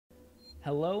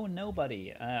Hello,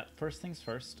 nobody. First things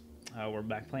first, we're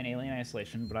back playing Alien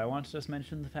Isolation, but I want to just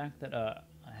mention the fact that I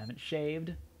haven't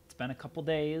shaved. It's been a couple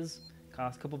days.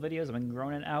 Last couple videos, I've been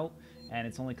growing it out, and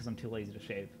it's only because I'm too lazy to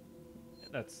shave.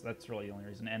 That's really the only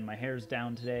reason. And my hair's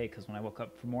down today because when I woke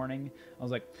up for morning, I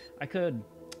was like, I could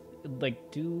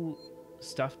do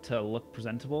stuff to look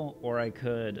presentable, or I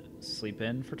could sleep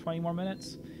in for 20 more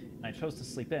minutes. And I chose to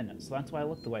sleep in, so that's why I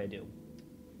look the way I do.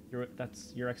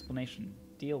 That's your explanation.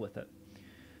 Deal with it.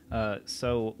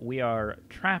 So we are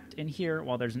trapped in here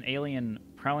while there's an alien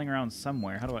prowling around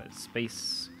somewhere. How do I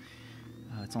space?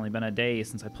 It's only been a day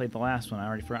since I played the last one. I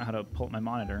already forgot how to pull up my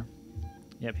monitor.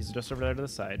 Yep, he's just over there to the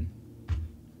side.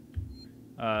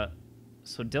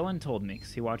 So Dylan told me,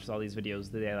 because he watches all these videos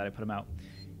the day that I put them out,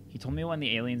 he told me when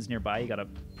the alien's nearby, you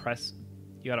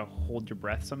gotta hold your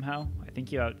breath somehow. I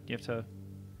think you have to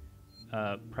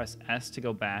press S to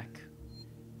go back,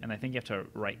 and I think you have to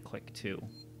right-click too.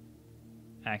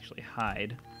 Actually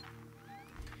hide.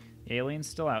 The alien's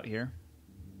still out here.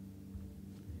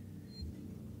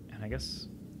 And I guess...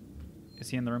 Is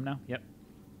he in the room now? Yep.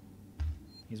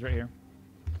 He's right here.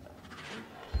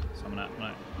 So I'm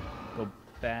gonna go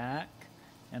back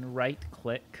and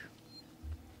right-click.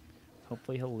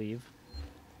 Hopefully he'll leave.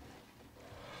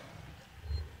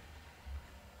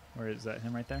 Or is that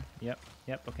him right there? Yep.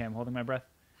 Yep. Okay, I'm holding my breath.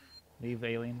 Leave,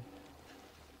 alien.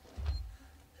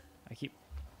 I keep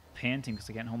panting because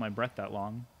I can't hold my breath that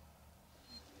long.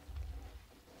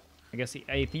 I guess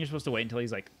I think you're supposed to wait until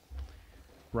he's like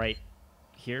right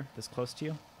here, this close to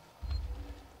you.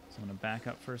 So I'm gonna back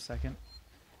up for a second.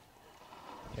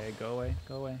 Okay, go away,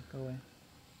 go away, go away.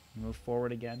 Move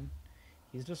forward again.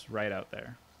 He's just right out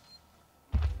there.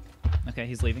 Okay,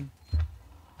 he's leaving.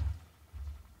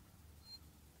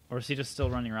 Or is he just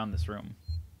still running around this room?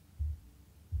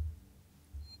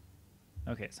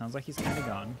 Okay, it sounds like he's kind of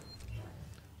gone.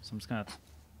 So I'm just going to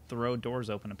throw doors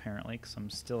open, apparently, because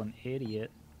I'm still an idiot.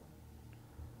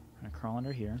 I'm going to crawl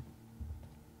under here.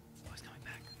 Oh, he's coming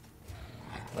back.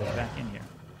 Oh, he's back in here.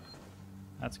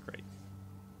 That's great.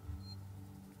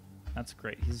 That's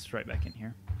great. He's right back in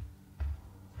here.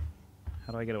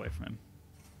 How do I get away from him?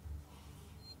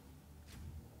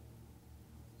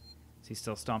 Is he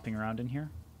still stomping around in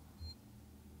here?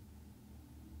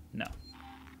 No.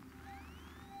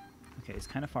 Okay, he's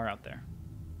kind of far out there.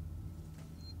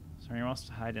 Is there anyone else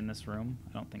to hide in this room?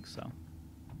 I don't think so.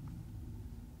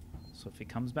 So if he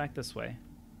comes back this way,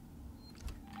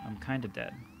 I'm kind of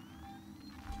dead.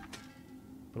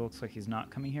 But it looks like he's not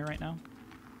coming here right now.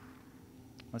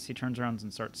 Unless he turns around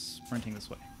and starts sprinting this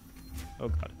way. Oh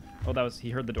god. Oh, he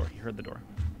heard the door. He heard the door.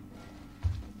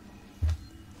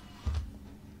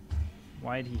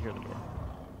 Why did he hear the door?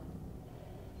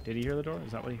 Did he hear the door?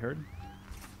 Is that what he heard?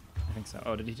 I think so.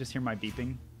 Oh, did he just hear my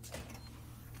beeping?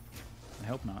 I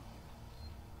hope not.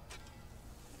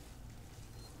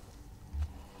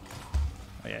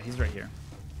 Oh yeah, he's right here.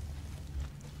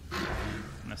 I'm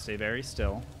gonna stay very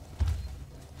still.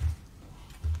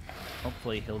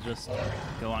 Hopefully he'll just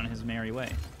go on his merry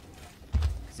way.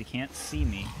 Because he can't see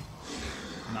me.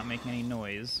 I'm not making any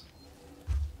noise.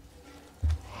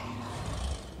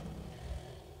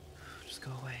 Just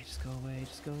go away, just go away,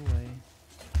 just go away.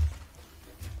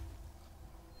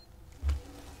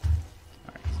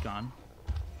 Alright, he's gone.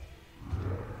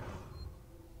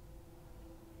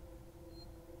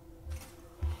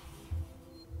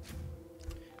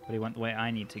 But he went the way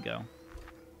I need to go.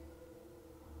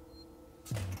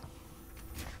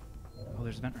 Oh,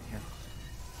 there's a vent right here.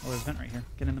 Oh, there's a vent right here.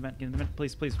 Get in the vent, get in the vent.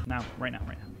 Please, please. Now, right now,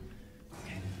 right now.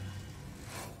 Okay.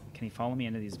 Can he follow me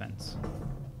into these vents?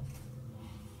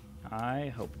 I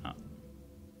hope not.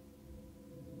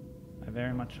 I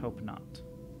very much hope not.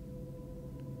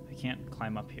 I can't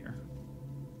climb up here.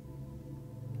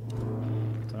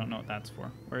 So I don't know what that's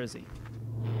for. Where is he?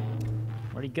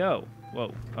 Where'd he go?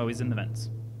 Whoa. Oh, he's in the vents.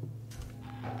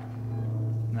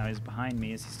 Now he's behind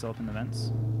me. Is he still up in the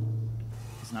vents?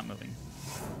 He's not moving.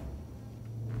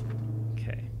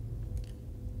 Okay.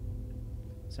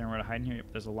 Is there anywhere to hide in here? Yep,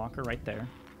 there's a locker right there.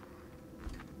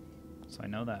 So I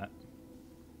know that.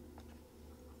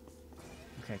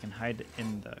 Okay, I can hide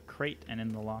in the crate and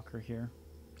in the locker here.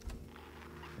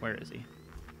 Where is he?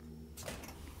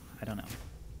 I don't know.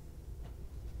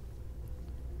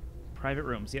 Private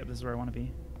rooms. Yep, this is where I want to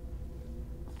be.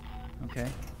 Okay.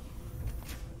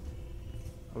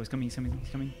 Oh, he's coming, he's coming, he's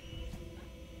coming.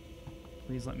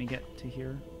 Please let me get to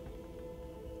here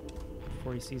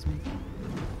before he sees me.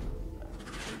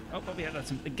 Oh, yeah, that's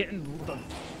him. Get in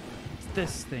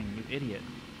this thing, you idiot.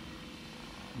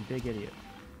 You big idiot.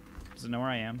 Does it know where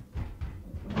I am?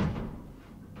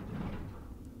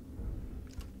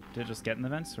 Did it just get in the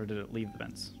vents, or did it leave the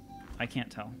vents? I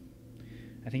can't tell.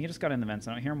 I think he just got in the vents.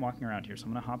 I don't hear him walking around here, so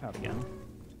I'm going to hop out again.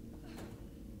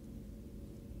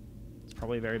 It's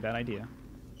probably a very bad idea.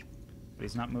 But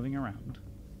he's not moving around.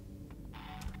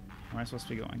 Where am I supposed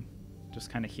to be going? Just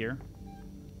kind of here?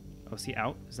 Oh, is he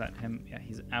out? Is that him? Yeah,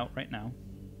 he's out right now.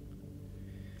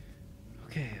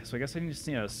 Okay, so I guess I just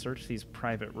need to search these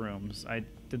private rooms. I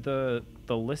did the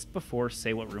list before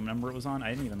say what room number it was on. I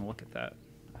didn't even look at that,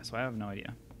 so I have no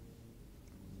idea.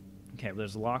 Okay, well,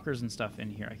 there's lockers and stuff in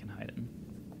here I can hide in.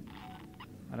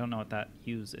 I don't know what that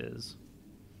use is,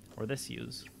 or this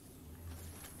use,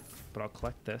 but I'll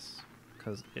collect this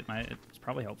because it's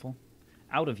probably helpful.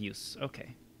 Out of use.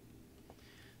 Okay.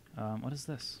 What is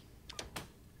this?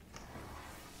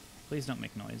 Please don't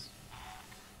make noise.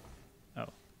 Oh.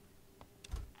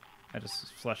 I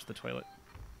just flushed the toilet.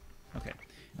 Okay.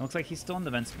 It looks like he's still in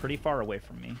the vents pretty far away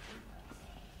from me.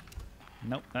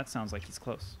 Nope, that sounds like he's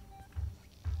close.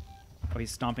 Oh,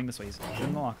 he's stomping this way. He's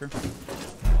in the locker.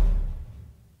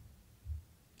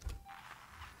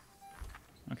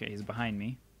 Okay, he's behind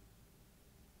me.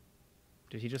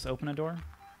 Did he just open a door?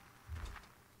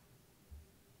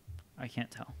 I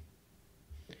can't tell.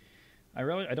 I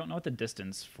don't know what the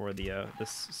distance for the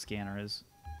this scanner is,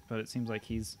 but it seems like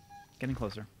he's getting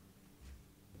closer.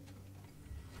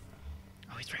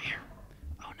 Oh, he's right here.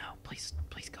 Oh no, please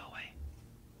go away.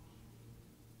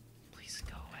 Please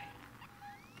go away.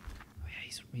 Oh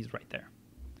yeah, he's right there.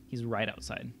 He's right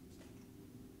outside.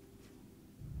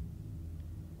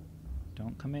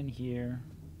 Don't come in here.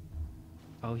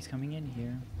 Oh, he's coming in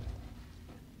here.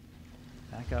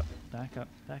 Back up, back up,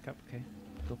 back up. Okay,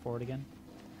 go forward again.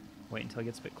 Wait until he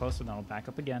gets a bit closer, then I'll back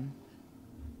up again.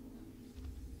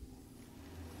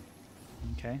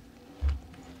 Okay.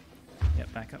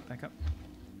 Yep, back up, back up.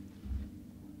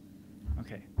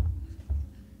 Okay.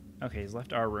 Okay, he's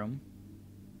left our room.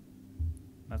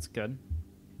 That's good.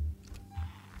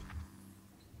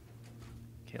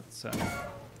 Okay, let's,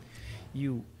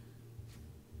 you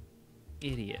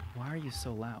idiot. Why are you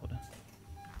so loud?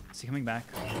 Is he coming back?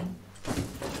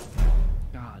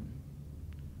 God.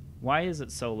 Why is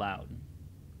it so loud?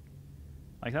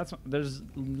 Like, there's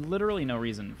literally no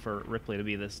reason for Ripley to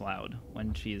be this loud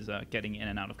when she's getting in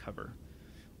and out of cover.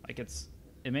 Like, it's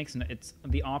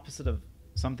the opposite of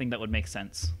something that would make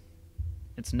sense.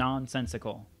 It's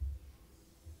nonsensical.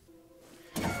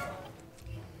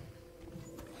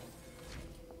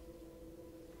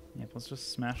 Yep, let's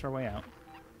just smash our way out.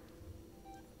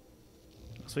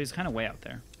 So he's kind of way out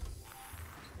there.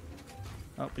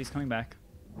 Oh, but he's coming back.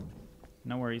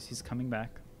 No worries, he's coming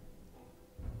back.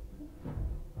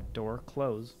 Door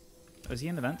close. Oh, is he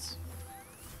in the vents?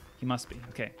 He must be.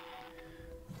 Okay.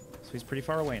 So he's pretty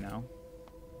far away now.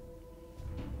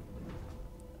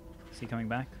 Is he coming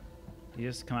back? Did he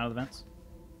just come out of the vents?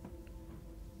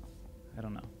 I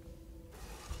don't know.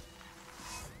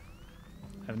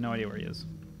 I have no idea where he is.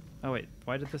 Oh wait,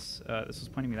 why did this was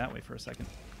pointing me that way for a second.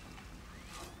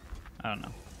 I don't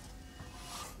know.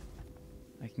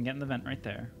 I can get in the vent right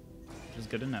there, which is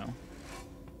good to know.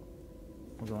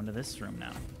 We'll go into this room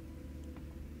now.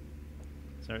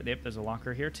 So, yep, there's a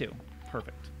locker here too.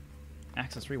 Perfect.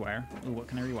 Access rewire. Ooh, what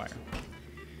can I rewire?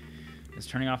 Is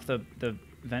turning off the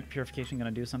vent purification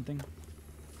going to do something?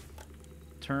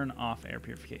 Turn off air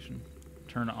purification.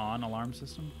 Turn on alarm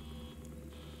system?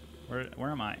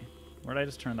 Where am I? Where did I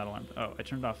just turn that alarm? Oh, I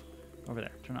turned it off over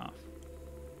there. Turn it off.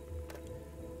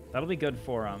 That'll be good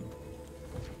for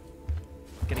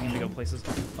getting him to go places.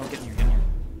 Oh, get in here, get in here.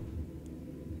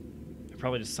 I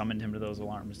probably just summoned him to those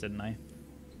alarms, didn't I?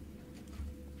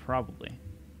 Probably.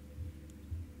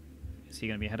 Is he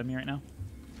going to be ahead of me right now?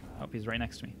 Oh, he's right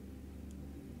next to me.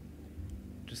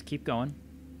 Just keep going.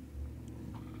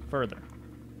 Further.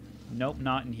 Nope,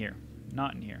 not in here.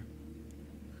 Not in here.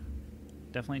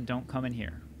 Definitely don't come in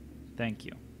here. Thank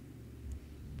you.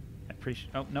 I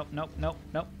appreciate... Oh, nope, nope, nope,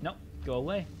 nope, nope. Go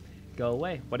away. Go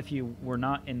away. What if you were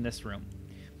not in this room?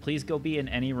 Please go be in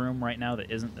any room right now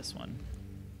that isn't this one.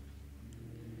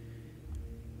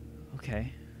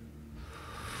 Okay.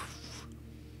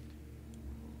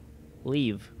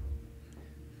 Leave.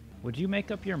 Would you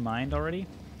make up your mind already?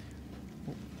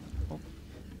 Oh, oh.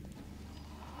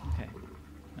 Okay.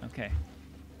 Okay.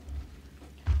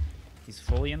 He's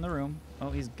fully in the room. Oh,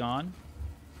 he's gone.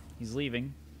 He's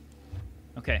leaving.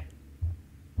 Okay.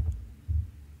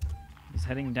 He's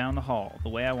heading down the hall, the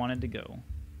way I wanted to go.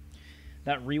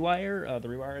 That rewire, the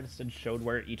rewire I just did showed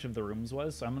where each of the rooms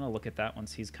was, so I'm going to look at that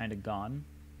once he's kind of gone,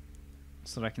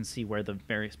 so that I can see where the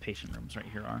various patient rooms right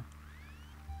here are.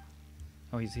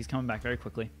 Oh, he's coming back very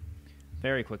quickly.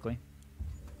 Very quickly.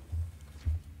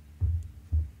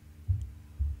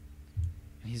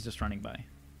 And he's just running by.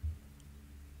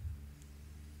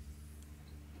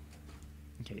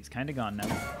 Okay, he's kind of gone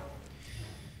now.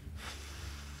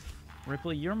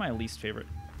 Ripley, you're my least favorite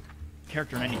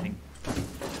character in anything.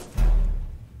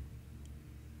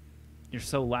 You're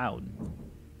so loud.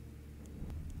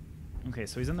 Okay,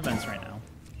 so he's in the vents right now.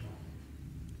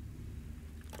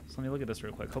 So let me look at this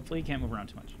real quick. Hopefully he can't move around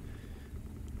too much.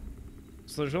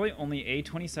 So there's really only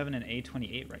A27 and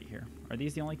A28 right here. Are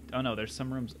these the only... Oh no, there's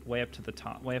some rooms way up to the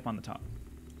top. Way up on the top.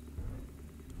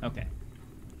 Okay.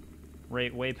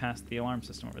 Right, way past the alarm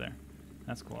system over there.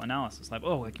 That's cool. Analysis lab.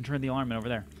 Oh, I can turn the alarm in over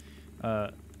there.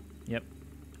 Yep.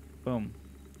 Boom.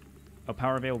 Oh,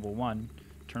 power available 1.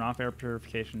 Turn off air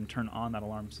purification. Turn on that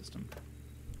alarm system.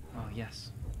 Oh,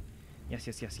 yes. Yes,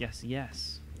 yes, yes, yes,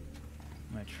 yes.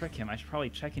 I'm going to trick him. I should probably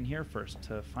check in here first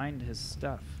to find his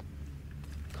stuff.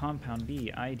 Compound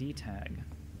B, ID tag.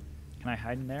 Can I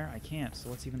hide in there? I can't, so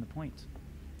what's even the point?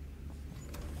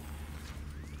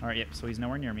 Alright, yep, so he's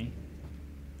nowhere near me.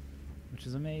 Which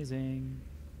is amazing.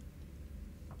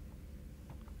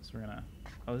 So we're gonna...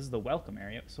 Oh, this is the welcome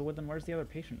area. So then where's the other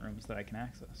patient rooms that I can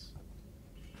access?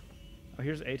 Oh,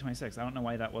 here's A26. I don't know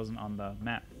why that wasn't on the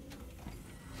map.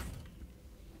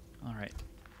 Alright.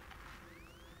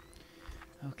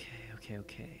 Okay, okay,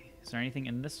 okay. Is there anything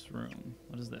in this room?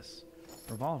 What is this?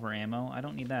 Revolver ammo. I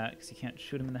don't need that because you can't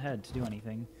shoot him in the head to do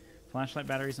anything. Flashlight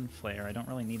batteries and flare. I don't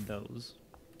really need those.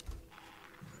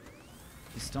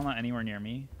 He's still not anywhere near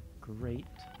me. Great.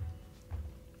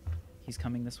 He's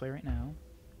coming this way right now.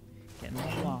 Get in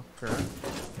the locker.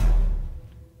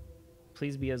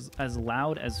 Please be as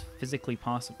loud as physically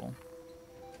possible.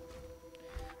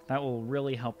 That will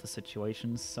really help the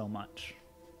situation so much.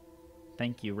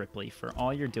 Thank you, Ripley, for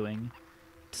all you're doing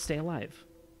to stay alive.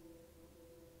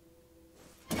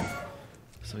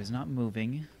 So he's not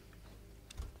moving.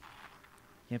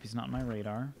 Yep, he's not on my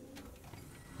radar.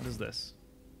 What is this?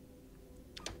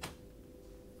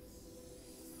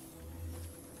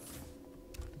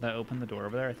 Did that open the door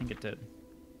over there? I think it did.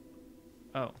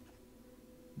 Oh.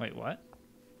 Wait, what?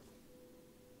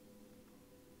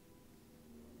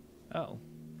 Oh.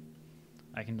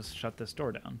 I can just shut this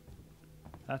door down.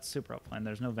 That's super helpful. And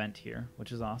there's no vent here,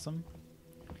 which is awesome.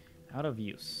 Out of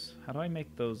use. How do I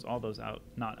make those all those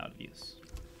not out of use?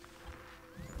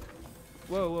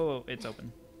 Whoa, whoa, whoa. It's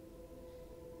open.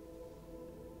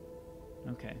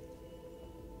 Okay.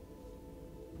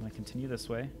 I'm going to continue this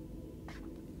way.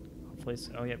 Hopefully...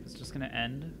 Oh, yep. It's just going to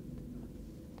end.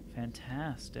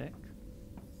 Fantastic.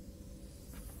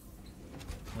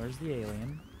 Where's the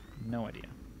alien? No idea.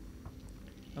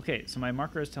 Okay, so my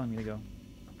marker is telling me to go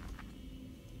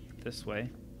this way.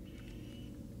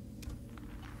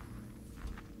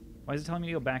 Why is it telling me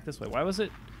to go back this way? Why was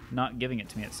it not giving it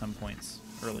to me at some points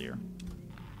earlier?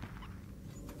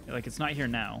 Like, it's not here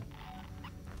now.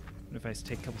 But if I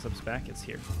take a couple steps back, it's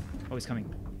here. Oh, he's coming.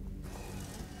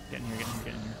 Get in here, get in here,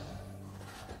 get in here.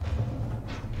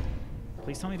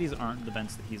 Please tell me these aren't the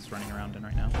vents that he's running around in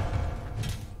right now.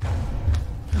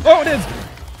 Oh, it is!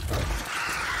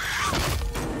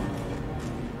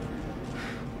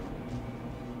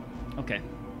 Okay.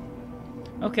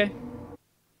 Okay.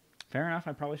 Fair enough.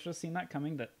 I probably should have seen that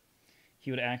coming, that he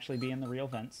would actually be in the real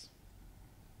vents.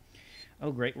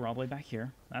 Oh, great. We're all the way back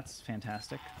here. That's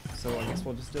fantastic. So I guess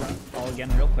we'll just do that all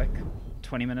again real quick.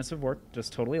 20 minutes of work,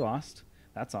 just totally lost.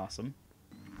 That's awesome.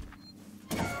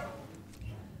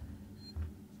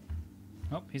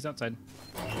 Oh, he's outside.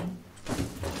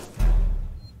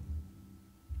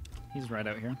 He's right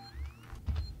out here.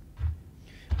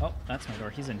 Oh, that's my door.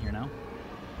 He's in here now.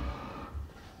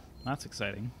 That's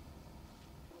exciting.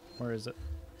 Where is it?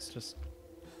 It's just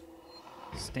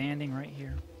standing right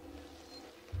here.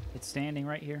 It's standing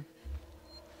right here.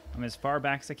 I'm as far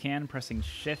back as I can, pressing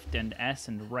Shift and S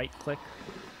and right click.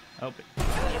 Oh,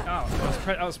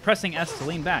 I was pressing S to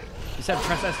lean back. You said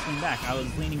press S to lean back. I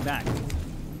was leaning back.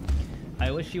 I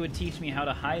wish you would teach me how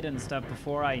to hide and stuff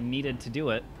before I needed to do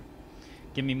it.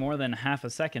 Give me more than half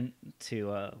a second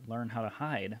to learn how to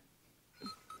hide.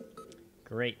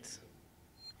 Great.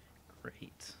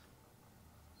 Great.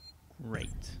 Great.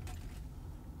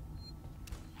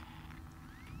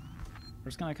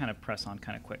 We're just going to kind of press on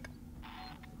kind of quick.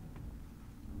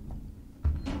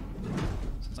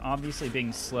 Since obviously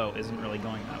being slow isn't really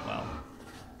going that well.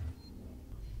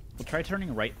 We'll try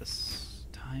turning right this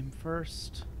time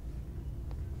first.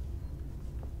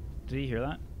 Did he hear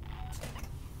that?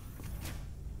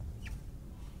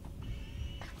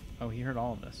 Oh, he heard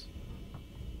all of this.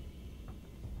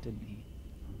 Didn't he?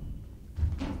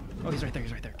 Oh, he's right there,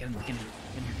 he's right there. Get in here, get in here,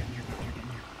 get in here, get in here, get in here, get in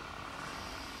here.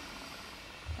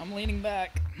 I'm leaning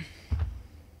back.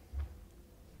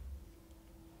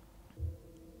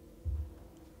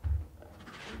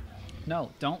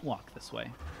 No, don't walk this way.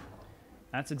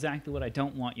 That's exactly what I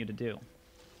don't want you to do.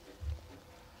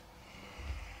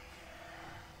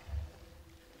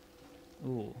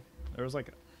 Ooh, there was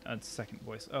like a second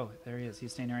voice. Oh, there he is.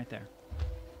 He's standing right there.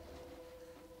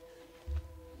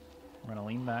 We're gonna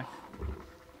lean back.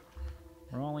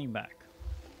 We're gonna lean back.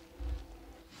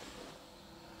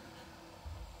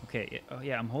 Okay, oh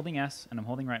yeah, I'm holding S and I'm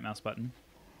holding right mouse button.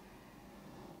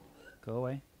 Go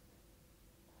away.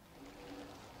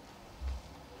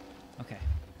 Okay.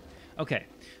 Okay,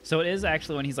 so it is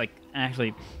actually when he's like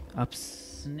actually up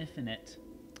sniffing it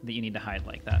that you need to hide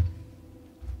like that.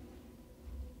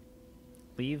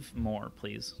 Leave more,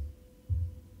 please.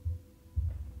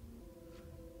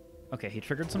 Okay, he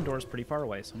triggered some doors pretty far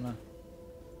away, so I'm gonna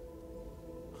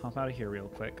hop out of here real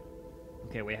quick.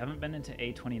 Okay, we haven't been into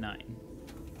A29.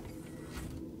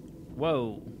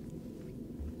 Whoa.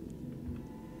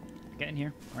 Get in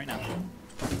here right now.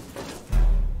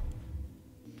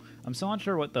 I'm still not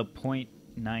sure what the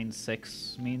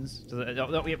 .96 means. Does it,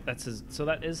 oh, yep, that's his. So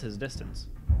that is his distance,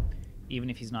 even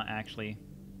if he's not actually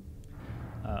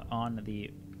on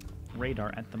the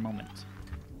radar at the moment.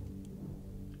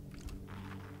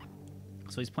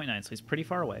 So he's .9, so he's pretty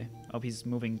far away. Oh, he's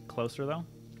moving closer though.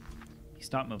 He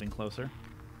stopped moving closer.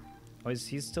 Oh,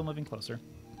 he's still moving closer.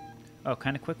 Oh,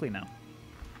 kind of quickly now.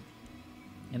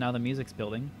 And now the music's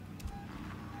building.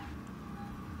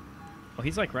 Oh,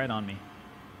 he's like right on me.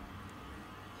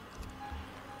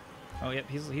 Oh, yep,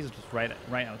 he's just right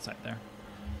outside there.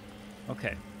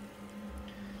 Okay.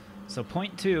 So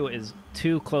 .2 is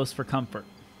too close for comfort.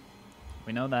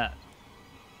 We know that.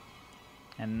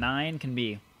 And 9 can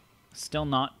be still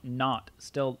not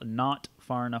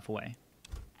far enough away.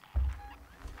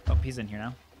 Oh, he's in here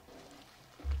now.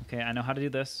 Okay, I know how to do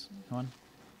this. Come on.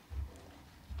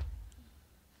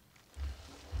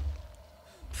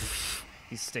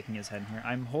 He's sticking his head in here.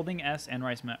 I'm holding S and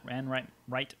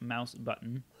right mouse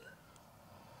button.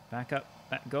 Back up.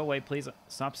 Go away, please.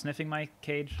 Stop sniffing my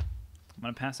cage. I'm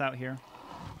going to pass out here.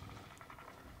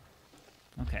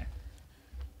 Okay.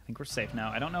 I think we're safe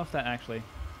now. I don't know if that actually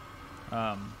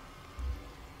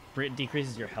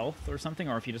decreases your health or something,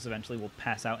 or if you just eventually will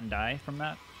pass out and die from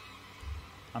that.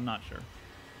 I'm not sure.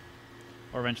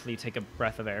 Or eventually take a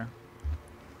breath of air.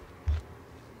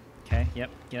 Okay, yep.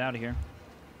 Get out of here.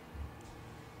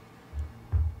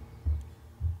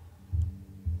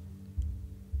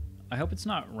 I hope it's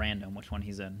not random which one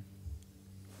he's in,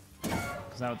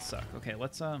 because that would suck. Okay,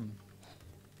 let's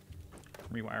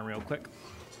rewire real quick.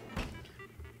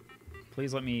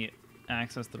 Please let me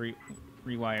access the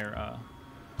rewire.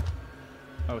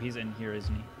 Oh, he's in here,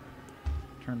 isn't he?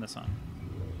 Turn this on.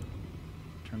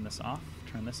 Turn this off.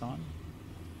 Turn this on.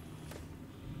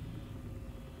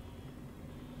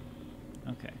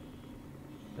 Okay.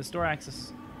 This door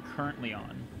access currently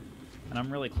on, and I'm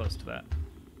really close to that.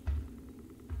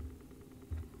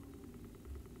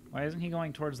 Why isn't he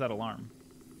going towards that alarm?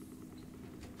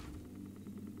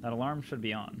 That alarm should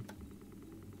be on.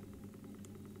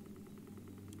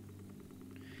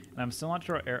 And I'm still not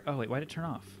sure what air... Oh, wait, why did it turn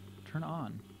off? Turn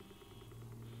on.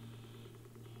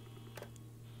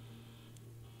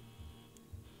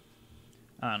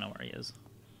 I don't know where he is.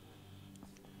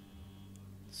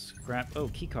 Scrap... Oh,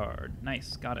 key card.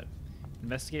 Nice, got it.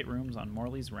 Investigate rooms on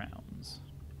Morley's rounds.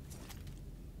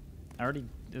 I already...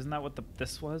 Isn't that what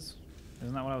this was?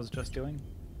 Isn't that what I was just doing?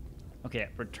 Okay,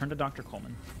 return to Dr.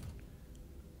 Coleman.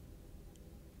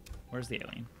 Where's the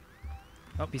alien?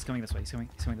 Oh, he's coming this way. He's coming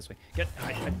this way.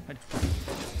 Hide.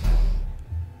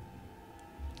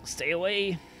 Stay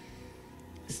away.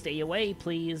 Stay away,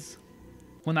 please.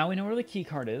 Well, now we know where the key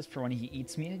card is for when he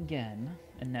eats me again,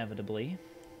 inevitably.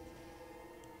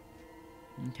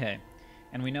 Okay.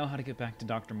 And we know how to get back to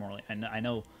Dr. Morley. I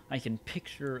know I can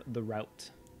picture the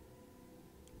route.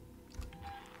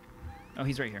 Oh,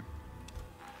 he's right here.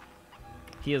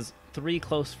 He is 3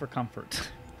 close for comfort.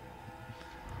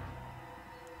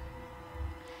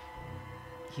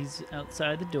 He's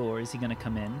outside the door. Is he going to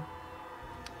come in?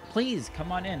 Please,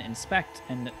 come on in, inspect,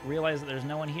 and realize that there's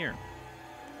no one here.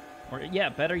 Or, yeah,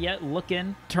 better yet, look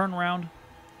in, turn around,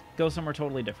 go somewhere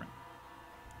totally different.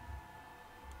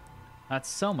 That's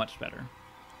so much better.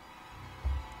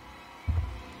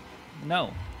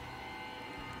 No.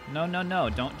 No,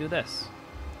 don't do this.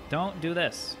 Don't do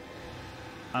this.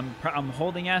 I'm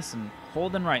holding S and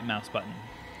holding right mouse button.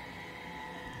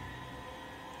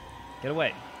 Get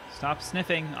away. Stop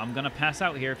sniffing. I'm gonna pass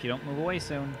out here if you don't move away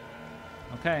soon.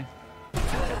 Okay.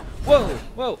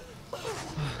 Whoa!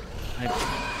 I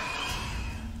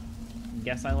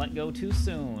guess I let go too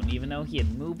soon, even though he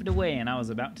had moved away and I was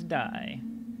about to die.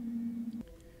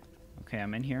 Okay,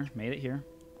 I'm in here. Made it here.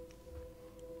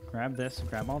 Grab this.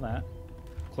 Grab all that.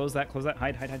 Close that,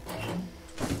 hide, hide, hide.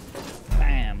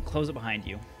 Bam, close it behind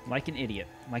you. Like an idiot.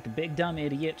 Like a big dumb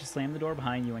idiot, just slam the door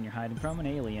behind you when you're hiding from an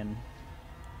alien.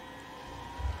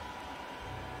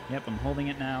 Yep, I'm holding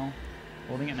it now.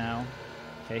 Holding it now.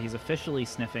 Okay, he's officially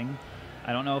sniffing.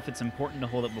 I don't know if it's important to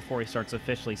hold it before he starts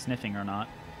officially sniffing or not.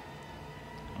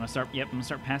 I'm gonna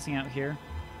start passing out here.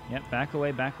 Yep, back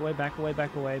away, back away, back away,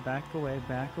 back away, back away,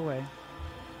 back away.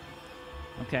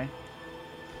 Okay.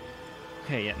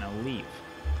 Okay, yeah, now leave.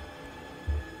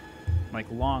 Like,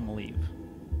 long leave.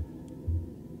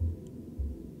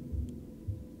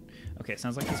 Okay,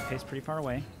 sounds like he's paced pretty far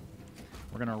away.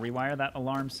 We're gonna rewire that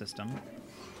alarm system,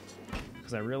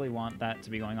 because I really want that to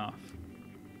be going off.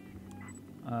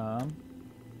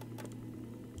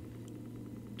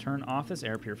 Turn off this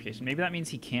air purification. Maybe that means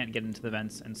he can't get into the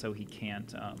vents, and so he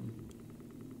can't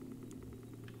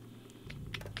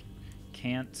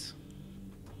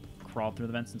crawl through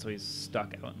the vents, and so he's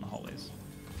stuck out in the hallways.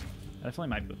 That definitely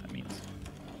might be what that means.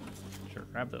 Sure,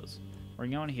 grab those. We're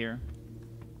going here.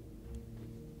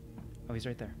 Oh, he's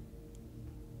right there.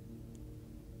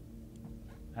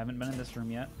 I haven't been in this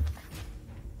room yet.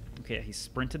 Okay, he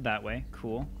sprinted that way.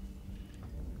 Cool.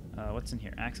 What's in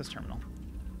here? Access terminal.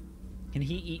 Can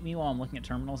he eat me while I'm looking at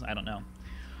terminals? I don't know.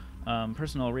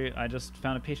 I just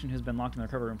found a patient who's been locked in the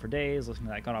recovery room for days, listening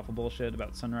to that god-awful bullshit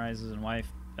about sunrises and wife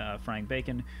frying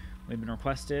bacon. We've been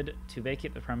requested to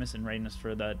vacate the premise in readiness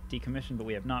for the decommission, but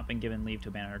we have not been given leave to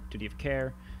abandon our duty of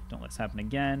care. Don't let this happen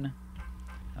again.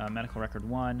 Medical record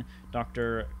 1.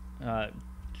 Dr.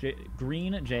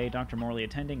 Green J. Dr. Morley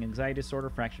attending. Anxiety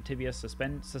disorder, fractured tibia,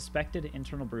 suspected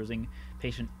internal bruising.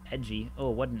 Patient Edgy.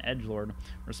 Oh, what an edgelord.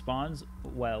 Responds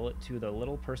well to the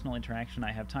little personal interaction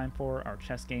I have time for. Our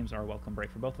chess games are a welcome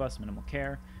break for both of us. Minimal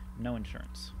care. No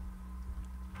insurance.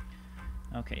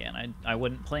 Okay, and I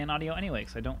wouldn't play an audio anyway,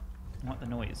 because I don't want the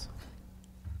noise.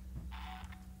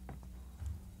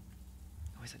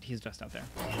 Oh, he's just out there.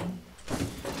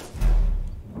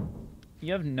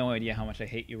 You have no idea how much I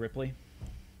hate you, Ripley.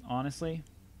 Honestly,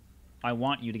 I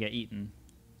want you to get eaten.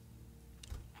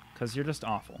 Because you're just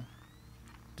awful.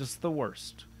 Just the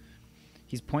worst.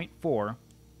 He's 0.4,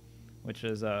 which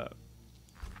is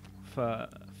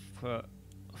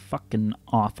fucking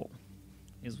awful,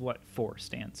 is what 4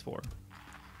 stands for.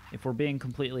 If we're being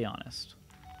completely honest.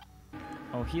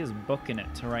 Oh, he is booking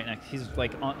it to right next. He's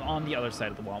like on the other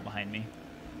side of the wall behind me.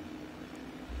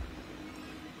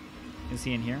 Is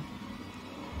he in here?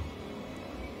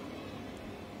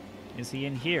 Is he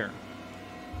in here?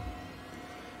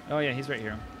 Oh yeah, he's right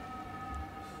here.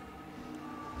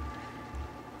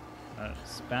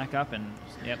 Let's back up and...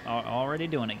 Yep, already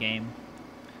doing it, game.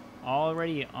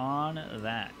 Already on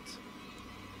that.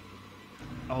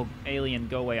 Oh, alien,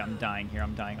 go away. I'm dying here.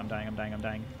 I'm dying.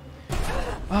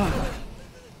 Oh.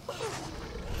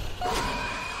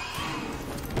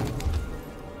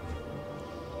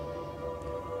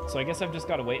 So I guess I've just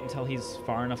got to wait until he's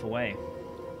far enough away.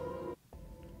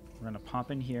 We're going to pop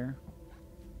in here,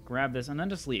 grab this, and then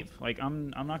just leave. Like,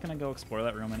 I'm not going to go explore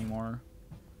that room anymore.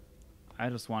 I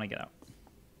just want to get out.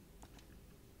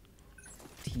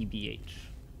 TBH.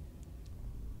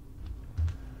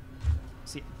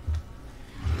 See.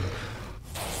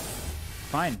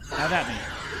 Fine. Have at me.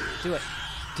 Do it.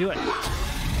 Do it.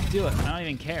 Do it. I don't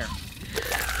even care.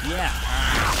 Yeah.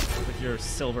 With your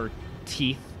silver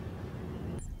teeth.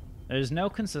 There's no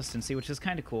consistency, which is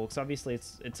kind of cool, because obviously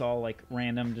it's all like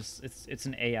random. Just it's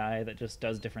an AI that just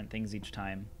does different things each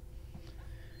time.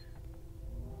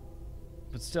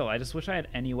 But still, I just wish I had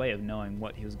any way of knowing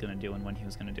what he was gonna do and when he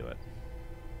was gonna do it.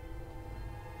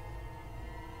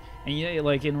 And yeah,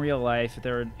 like in real life, if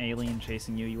there were an alien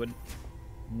chasing you, you would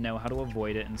know how to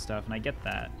avoid it and stuff, and I get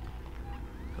that.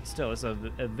 But still, it's a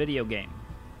video game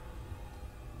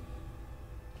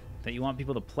that you want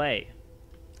people to play.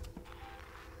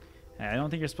 I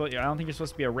don't think you're supposed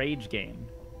to be a rage game.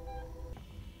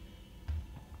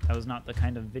 That was not the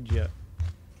kind of video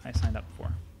I signed up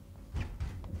for.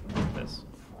 This.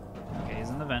 Okay, he's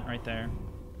in the vent right there.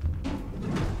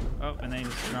 Oh, and then he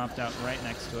just dropped out right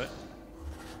next to it.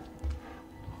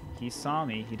 He saw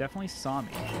me. He definitely saw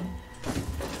me.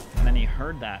 And then he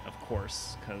heard that, of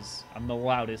course, because I'm the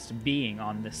loudest being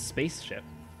on this spaceship.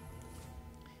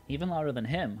 Even louder than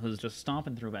him, who's just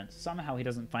stomping through vents. Somehow he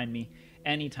doesn't find me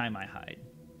anytime I hide.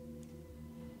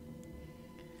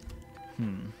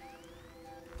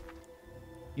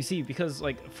 You see, because,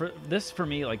 like, for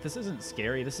me, like, this isn't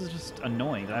scary. This is just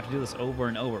annoying that I have to do this over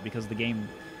and over because the game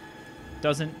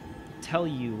doesn't tell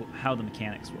you how the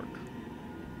mechanics work.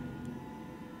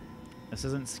 This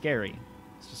isn't scary.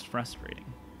 It's just frustrating.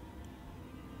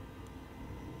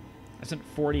 I spent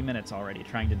 40 minutes already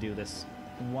trying to do this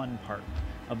one part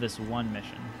of this one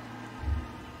mission.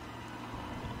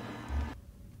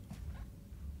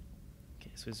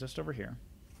 Okay, so he's just over here.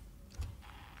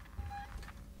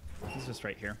 He's just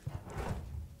right here.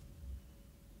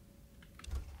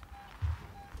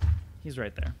 He's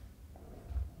right there.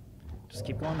 Just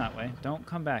keep going that way. Don't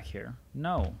come back here.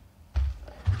 No.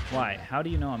 Why? How do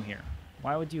you know I'm here?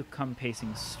 Why would you come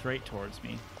pacing straight towards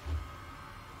me?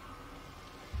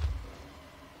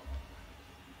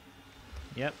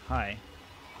 Yep, hi.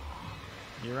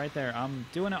 You're right there. I'm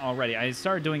doing it already. I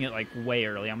started doing it, like, way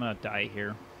early. I'm gonna die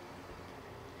here.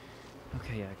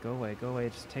 Okay, yeah, go away, go away.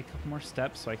 Just take a couple more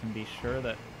steps so I can be sure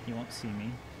that you won't see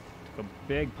me. Took a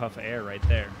big puff of air right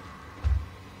there.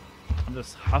 I'm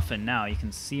just huffing now. You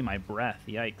can see my breath.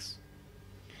 Yikes.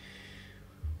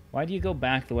 Why do you go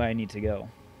back the way I need to go?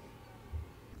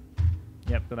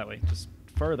 Yep, go that way. Just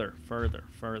further, further,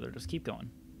 further. Just keep going.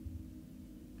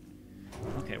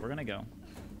 Okay, we're gonna go.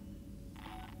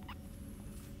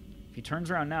 If he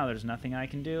turns around now, there's nothing I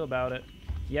can do about it.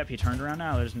 Yep, he turned around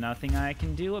now. There's nothing I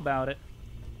can do about it.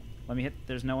 Let me hit...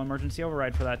 There's no emergency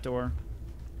override for that door.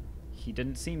 He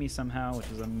didn't see me somehow, which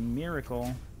is a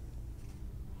miracle.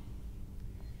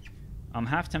 I'm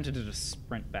half tempted to just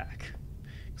sprint back.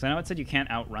 Because I know it said you can't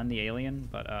outrun the alien,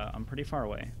 but I'm pretty far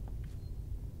away.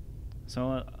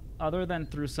 So other than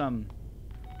through some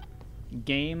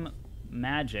game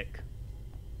magic,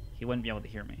 he wouldn't be able to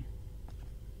hear me.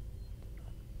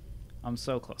 I'm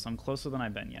so close. I'm closer than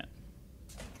I've been yet.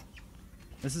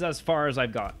 This is as far as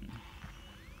I've gotten.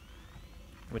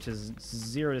 Which is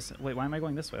 0 to... Wait, why am I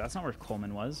going this way? That's not where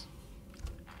Coleman was.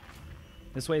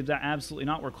 This way is absolutely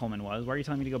not where Coleman was. Why are you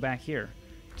telling me to go back here?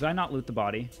 Did I not loot the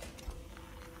body?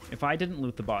 If I didn't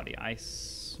loot the body, I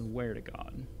swear to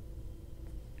God.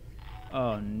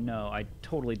 Oh, no. I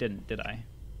totally didn't, did I?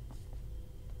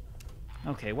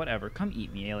 Okay, whatever. Come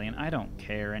eat me, alien. I don't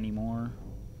care anymore.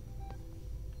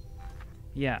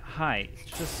 Yeah, hi.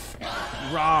 It's just...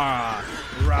 Rah!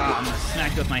 Rah! I'm gonna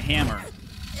smack you with my hammer.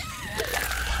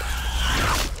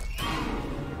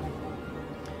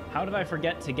 How did I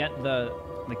forget to get the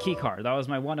key card? That was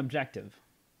my one objective.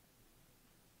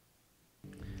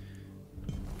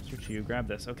 Search you. Grab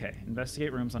this. Okay.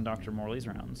 Investigate rooms on Dr. Morley's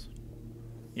rounds.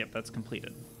 Yep, that's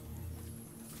completed.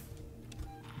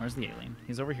 Where's the alien?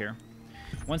 He's over here.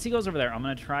 Once he goes over there, I'm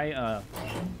going to try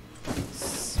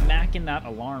smacking that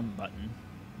alarm button.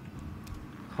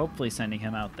 Hopefully sending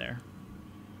him out there.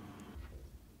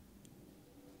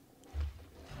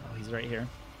 Oh, he's right here.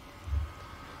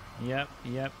 Yep,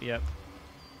 yep, yep.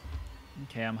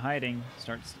 Okay, I'm hiding.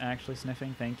 Start actually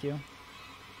sniffing. Thank you.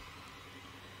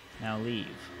 Now leave.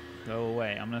 Go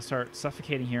away. I'm going to start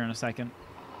suffocating here in a second.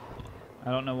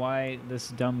 I don't know why this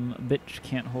dumb bitch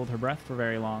can't hold her breath for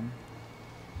very long.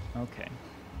 Okay.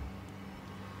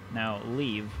 Now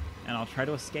leave, and I'll try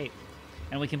to escape.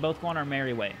 And we can both go on our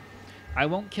merry way. I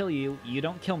won't kill you. You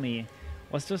don't kill me.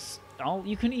 Let's just...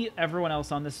 you can eat everyone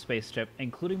else on this spaceship,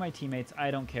 including my teammates.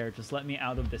 I don't care. Just let me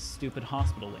out of this stupid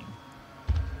hospital wing.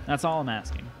 That's all I'm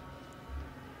asking.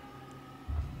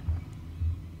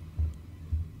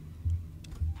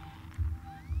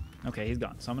 Okay, he's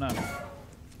gone. So I'm gonna...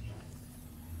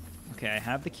 Okay, I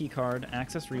have the key card.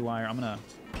 Access rewire. I'm gonna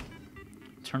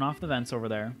turn off the vents over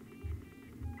there.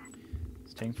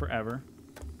 It's taking forever.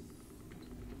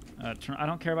 I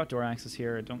don't care about door access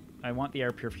here. I want the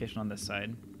air purification on this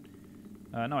side.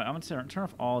 No, I'm going to turn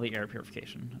off all the air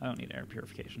purification. I don't need air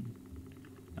purification.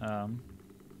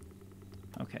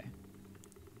 Okay.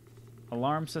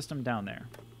 Alarm system down there.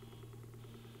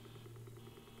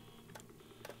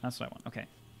 That's what I want. Okay.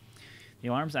 The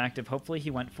alarm's active. Hopefully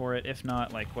he went for it. If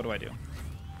not, like, what do I do?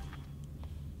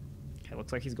 Okay,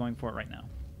 looks like he's going for it right now.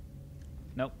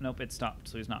 Nope, nope, it stopped,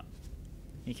 so he's not.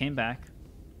 He came back.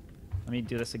 Let me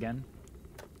do this again.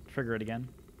 Trigger it again.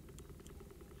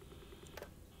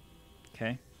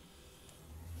 Okay.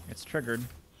 It's triggered.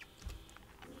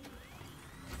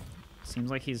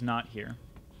 Seems like he's not here.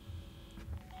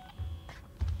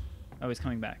 Oh, he's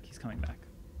coming back. He's coming back.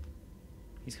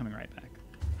 He's coming right back.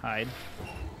 Hide.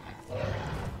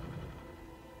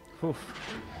 Whew.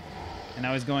 And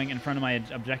now he's going in front of my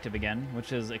objective again,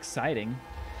 which is exciting.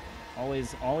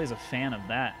 Always a fan of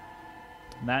that.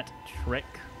 That trick.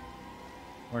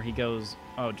 Where he goes,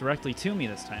 oh, directly to me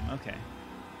this time. Okay.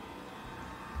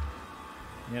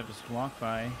 Yep, just walk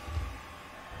by.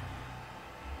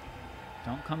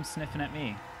 Don't come sniffing at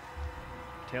me.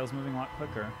 Tail's moving a lot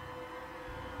quicker.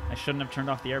 I shouldn't have turned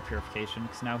off the air purification,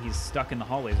 because now he's stuck in the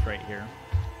hallways right here.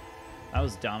 That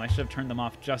was dumb. I should have turned them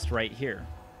off just right here.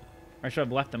 Or I should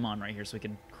have left them on right here so we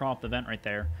could crawl up the vent right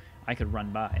there. I could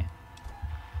run by.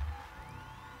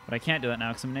 But I can't do that now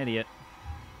because I'm an idiot.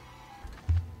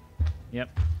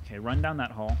 Yep. Okay, run down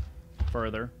that hall.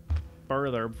 Further.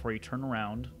 Further before you turn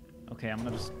around. Okay, I'm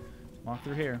gonna just walk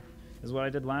through here. This is what I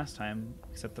did last time,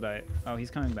 except that I... Oh,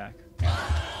 he's coming back.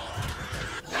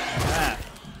 Ah.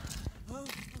 Okay.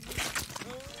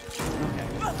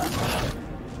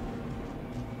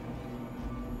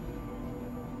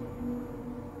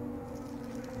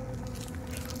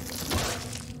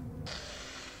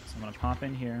 So I'm gonna pop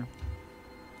in here.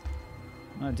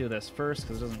 I'm gonna do this first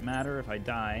because it doesn't matter if I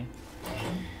die.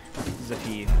 Because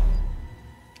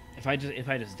if I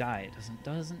just die, it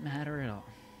doesn't matter at all.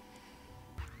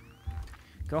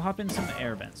 Go hop in some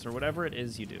air vents or whatever it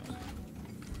is you do.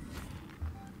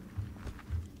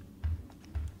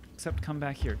 Except come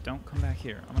back here. Don't come back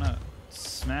here. I'm gonna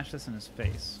smash this in his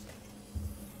face.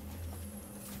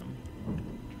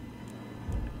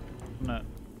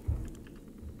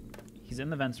 He's in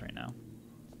the vents right now.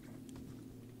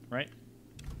 Right?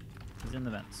 He's in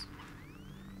the vents.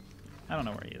 I don't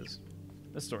know where he is.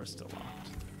 This door's still locked.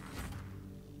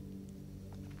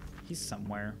 He's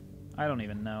somewhere. I don't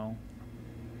even know.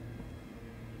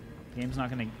 The game's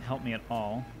not going to help me at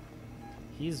all.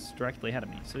 He's directly ahead of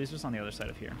me, so he's just on the other side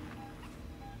of here.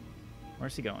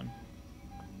 Where's he going?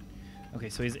 Okay,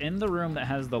 so he's in the room that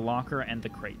has the locker and the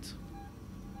crate.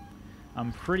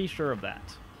 I'm pretty sure of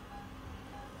that.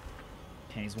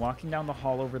 Okay, he's walking down the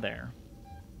hall over there.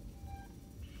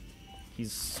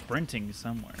 He's sprinting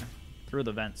somewhere. Through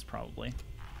the vents, probably.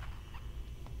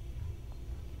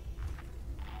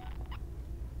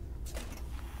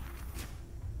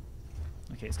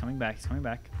 Okay, he's coming back. He's coming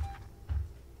back.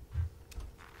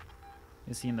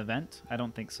 Is he in the vent? I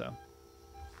don't think so.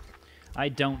 I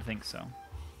don't think so.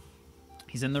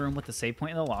 He's in the room with the save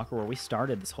point in the locker where we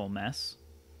started this whole mess.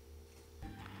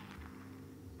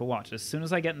 But watch, as soon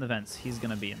as I get in the vents, he's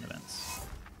going to be in the vents.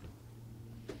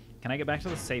 Can I get back to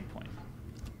the save point?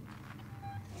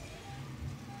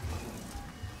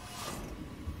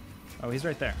 Oh, he's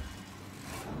right there.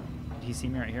 Did he see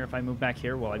me right here? If I move back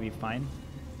here, will I be fine?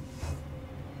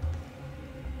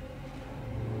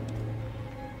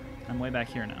 I'm way back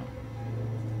here now.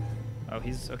 Oh,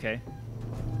 he's okay.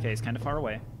 Okay, he's kind of far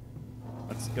away.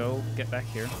 Let's go get back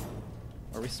here.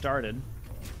 Where we started.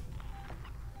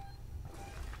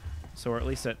 So we're at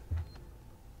least at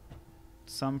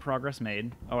some progress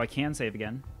made. Oh, I can save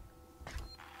again.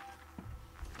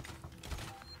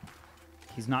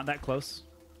 He's not that close.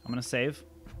 I'm gonna save.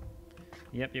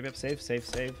 Yep,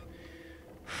 save.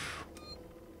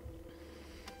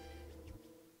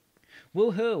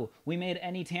 Woohoo! We made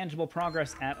any tangible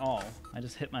progress at all. I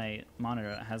just hit my monitor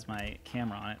that has my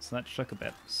camera on it, so that shook a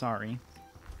bit. Sorry.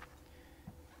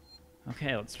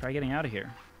 Okay, let's try getting out of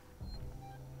here.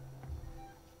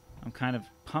 I'm kind of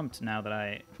pumped now that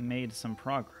I made some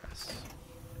progress.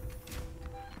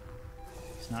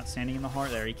 He's not standing in the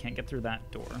heart there. He can't get through that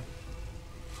door.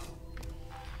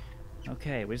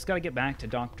 Okay, we just got to get back to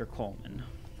Dr. Coleman.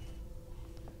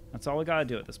 That's all we got to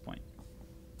do at this point.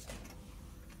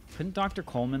 Couldn't Dr.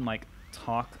 Coleman, like,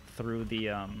 talk through the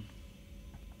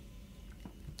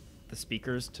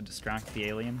speakers to distract the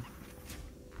alien?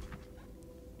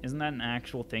 Isn't that an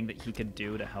actual thing that he could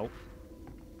do to help?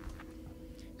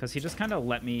 Because he just kind of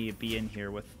let me be in here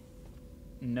with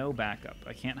no backup.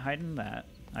 I can't hide in that.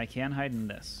 I can hide in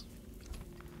this.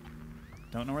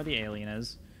 Don't know where the alien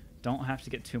is. Don't have to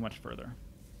get too much further.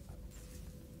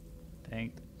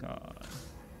 Thank God.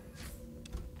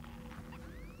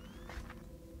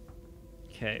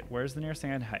 Okay, where's the nearest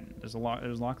thing I'd hide in? There's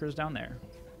lockers down there.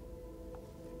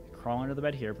 Crawl under the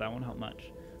bed here, but that won't help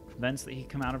much. Vents that he can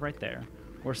come out of right there.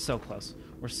 We're so close.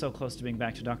 We're so close to being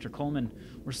back to Dr. Coleman.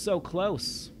 We're so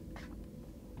close.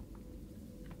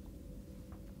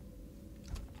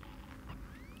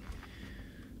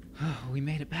 Oh, we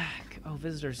made it back. Oh,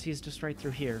 visitors, he's just right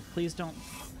through here. Please don't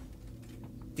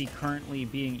be currently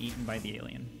being eaten by the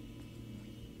alien.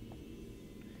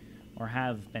 Or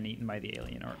have been eaten by the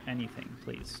alien, or anything.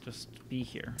 Please, just be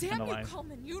here and alive. Damn you,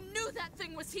 Coleman! You knew that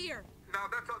thing was here! Now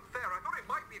that's unfair. I thought it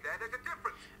might be there. There's a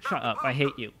difference. Shut up, I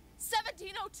hate you.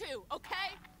 1702,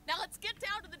 okay? Now let's get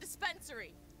down to the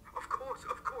dispensary. Of course.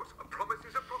 A promise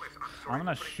is a promise. I'm sorry. I'm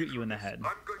gonna shoot you in the head.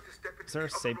 I'm going to step into Is there a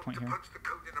the save other point room here? to punch the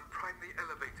code in and prime the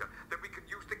elevator. Then we can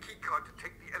use the key card to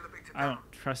take the elevator I down.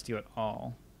 don't trust you at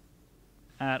all.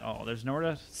 At all. There's nowhere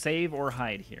to save or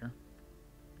hide here.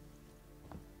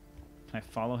 Can I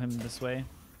follow him this way?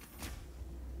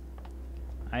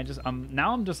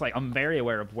 Now I'm very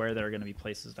aware of where there are going to be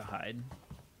places to hide.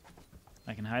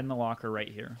 I can hide in the locker right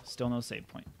here. Still no save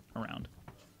point around.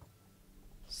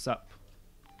 Sup.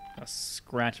 I'll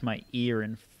scratch my ear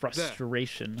in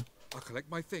frustration. I'll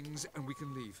collect my things and we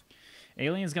can leave.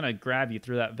 Alien's gonna grab you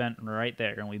through that vent right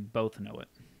there, and we both know it.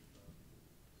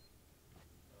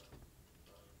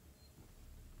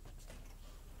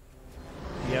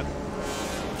 Yep.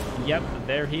 Yep,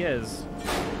 there he is.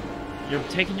 You're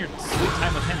taking your sweet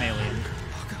time with him, Alien.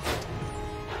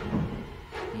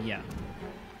 Yeah.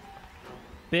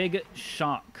 Big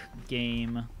shock,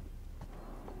 game.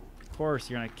 Of course,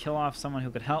 you're gonna kill off someone who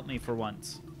could help me for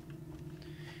once.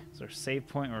 Is there a save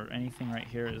point or anything right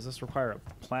here? Does this require a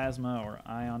plasma or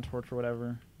ion torch or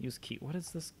whatever? Use key. What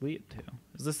does this lead to?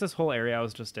 Is this whole area I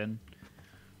was just in?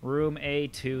 Room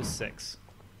A26.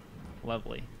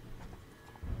 Lovely.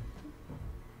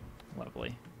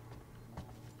 Lovely.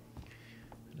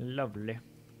 Lovely.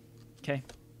 Okay.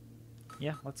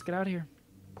 Yeah, let's get out of here.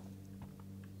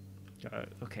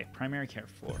 Okay, primary care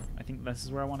floor. I think this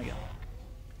is where I want to go.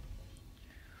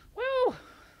 Woo!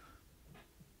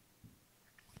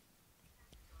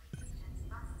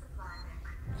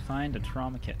 Find a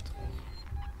trauma kit.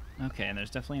 Okay, and there's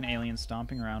definitely an alien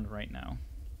stomping around right now.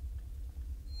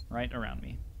 Right around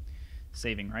me.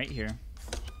 Saving right here.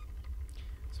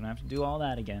 So I don't have to do all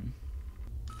that again.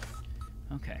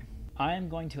 Okay. I am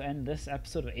going to end this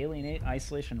episode of Alien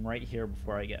Isolation right here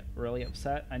before I get really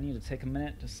upset. I need to take a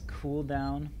minute, just cool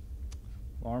down,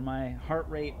 lower my heart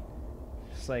rate.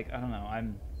 Just like, I don't know,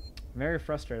 I'm very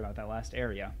frustrated about that last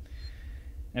area.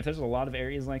 And if there's a lot of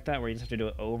areas like that where you just have to do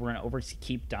it over and over to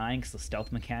keep dying because the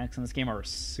stealth mechanics in this game are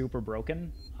super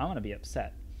broken, I'm going to be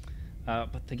upset.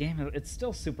 But the game, it's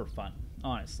still super fun,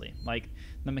 honestly. Like,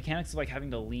 the mechanics of like having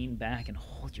to lean back and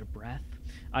hold your breath,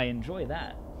 I enjoy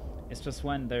that. It's just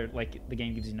when they're like the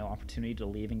game gives you no opportunity to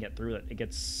leave and get through it, it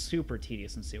gets super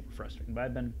tedious and super frustrating.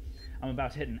 But I'm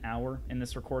about to hit an hour in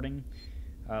this recording.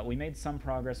 We made some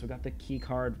progress. We got the key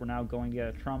card. We're now going to get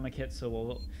a trauma kit, so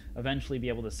we'll eventually be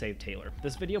able to save Taylor.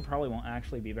 This video probably won't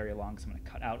actually be very long, because I'm going to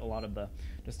cut out a lot of the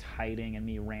just hiding and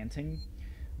me ranting,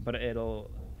 but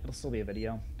it'll still be a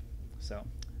video. So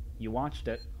you watched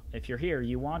it. If you're here,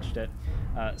 you watched it.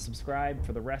 Subscribe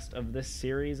for the rest of this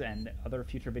series and other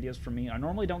future videos from me. I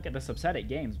normally don't get this upset at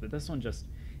games, but this one just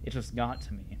got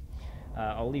to me.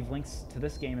 I'll leave links to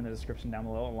this game in the description down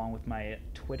below, along with my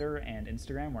Twitter and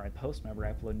Instagram, where I post whenever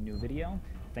I upload a new video.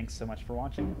 Thanks so much for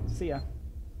watching. See ya.